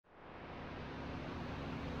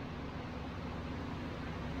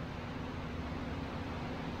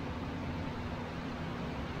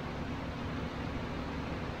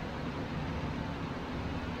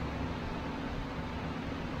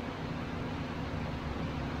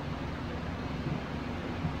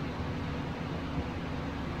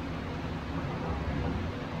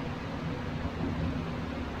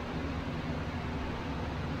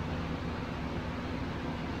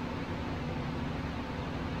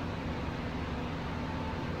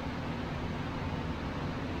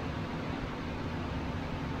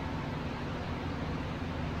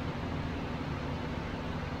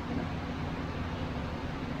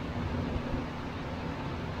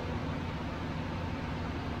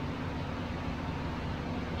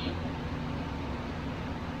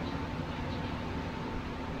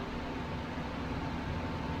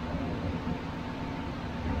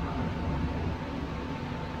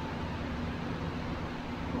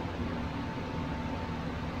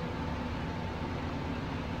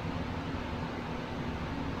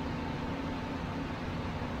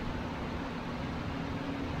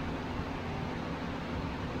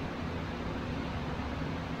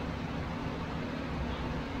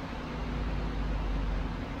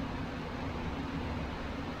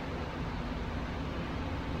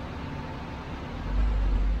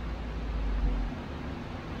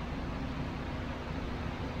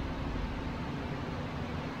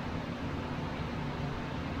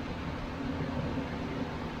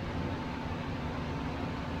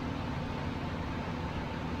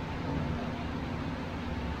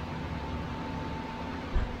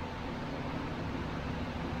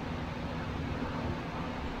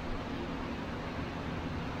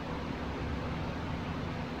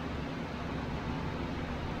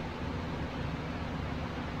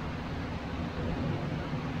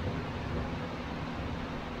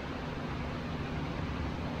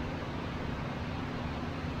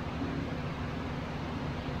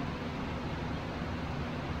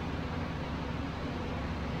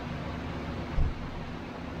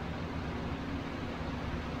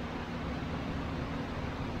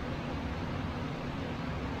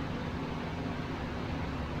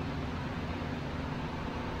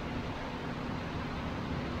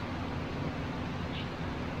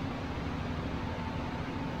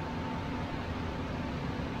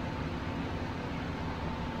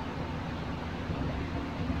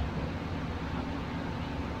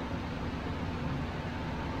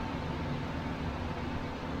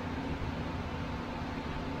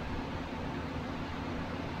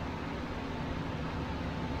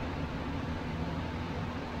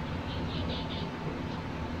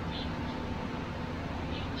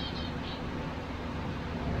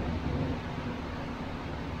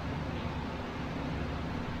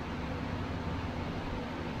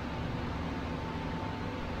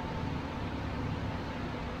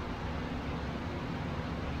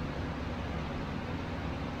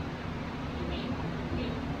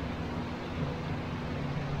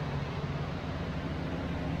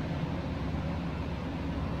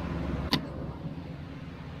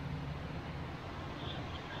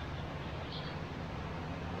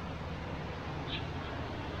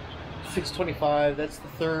625. That's the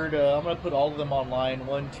third. I'm gonna put all of them online,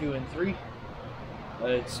 1, 2, and 3.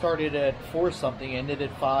 It started at 4 something, ended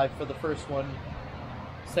at 5 for the first one.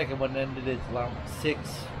 Second one ended at around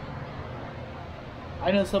 6.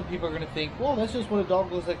 I know some people are gonna think, well, that's just what a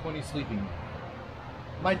dog looks like when he's sleeping.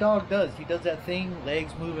 My dog does. He does that thing,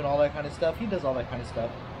 legs move and all that kind of stuff. He does all that kind of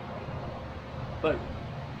stuff. But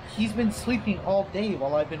he's been sleeping all day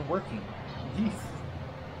while I've been working.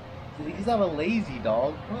 He's not a lazy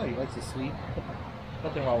dog. Oh, he likes to sleep.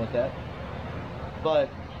 Nothing wrong with that. But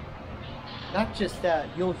not just that,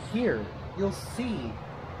 you'll hear, you'll see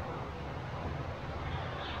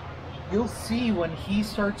when he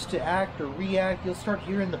starts to act or react. You'll start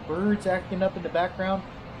hearing the birds acting up in the background.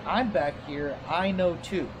 I'm back here, I know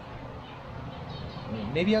too.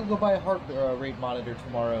 Maybe I'll go buy a heart rate monitor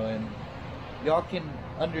tomorrow and y'all can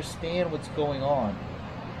understand what's going on.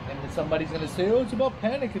 And somebody's going to say, oh, it's about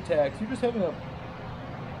panic attacks. You're just having a...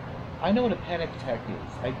 I know what a panic attack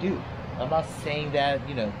is. I do. I'm not saying that,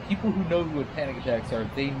 you know, people who know what panic attacks are,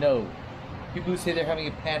 they know. People who say they're having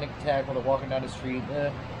a panic attack when they're walking down the street,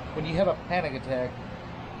 when you have a panic attack,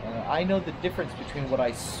 I know the difference between what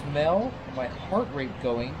I smell and my heart rate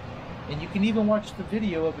going, and you can even watch the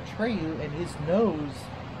video of Atreyu and his nose.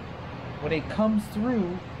 When it comes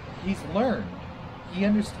through, he's learned. He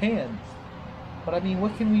understands. But I mean,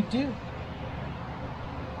 what can we do?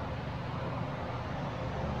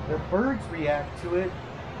 The birds react to it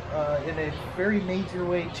in a very major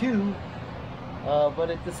way too. But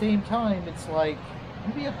at the same time, it's like,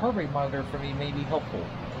 maybe a heart rate monitor for me may be helpful.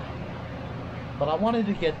 But I wanted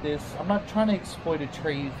to get this. I'm not trying to exploit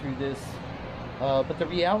Atreyu through this. But the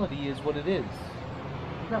reality is what it is.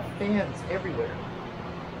 We've got fans everywhere.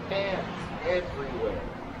 Fans everywhere.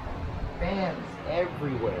 Fans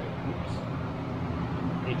everywhere. Oops.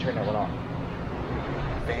 Let me turn that one off.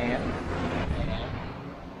 Fan. Fan.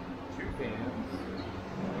 2 fans.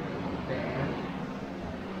 Fan.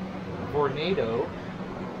 Tornado.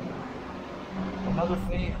 Another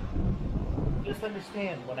fan. Just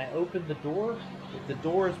understand, when I open the door, if the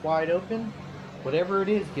door is wide open, whatever it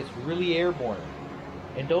is gets really airborne.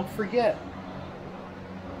 And don't forget,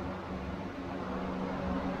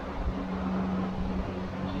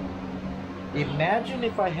 imagine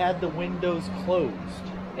if I had the windows closed,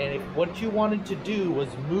 and if what you wanted to do was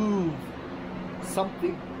move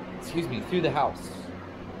something, excuse me, through the house.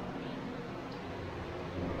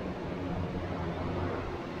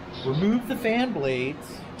 Remove the fan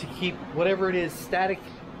blades to keep whatever it is static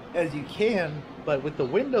as you can, but with the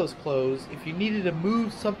windows closed, if you needed to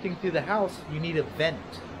move something through the house, you need a vent.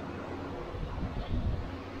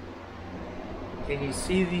 Can you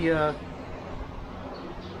see the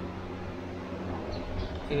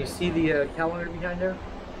calendar behind there?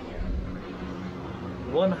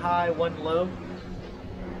 One high, one low.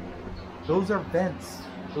 Those are vents.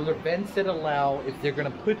 Those are vents that allow, if they're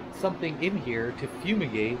going to put something in here to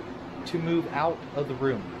fumigate, to move out of the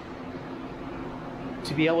room.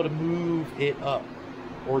 To be able to move it up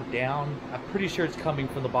or down. I'm pretty sure it's coming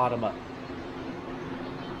from the bottom up.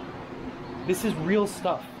 This is real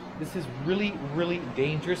stuff. This is really, really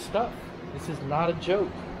dangerous stuff. This is not a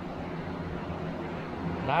joke.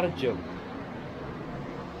 Not a joke.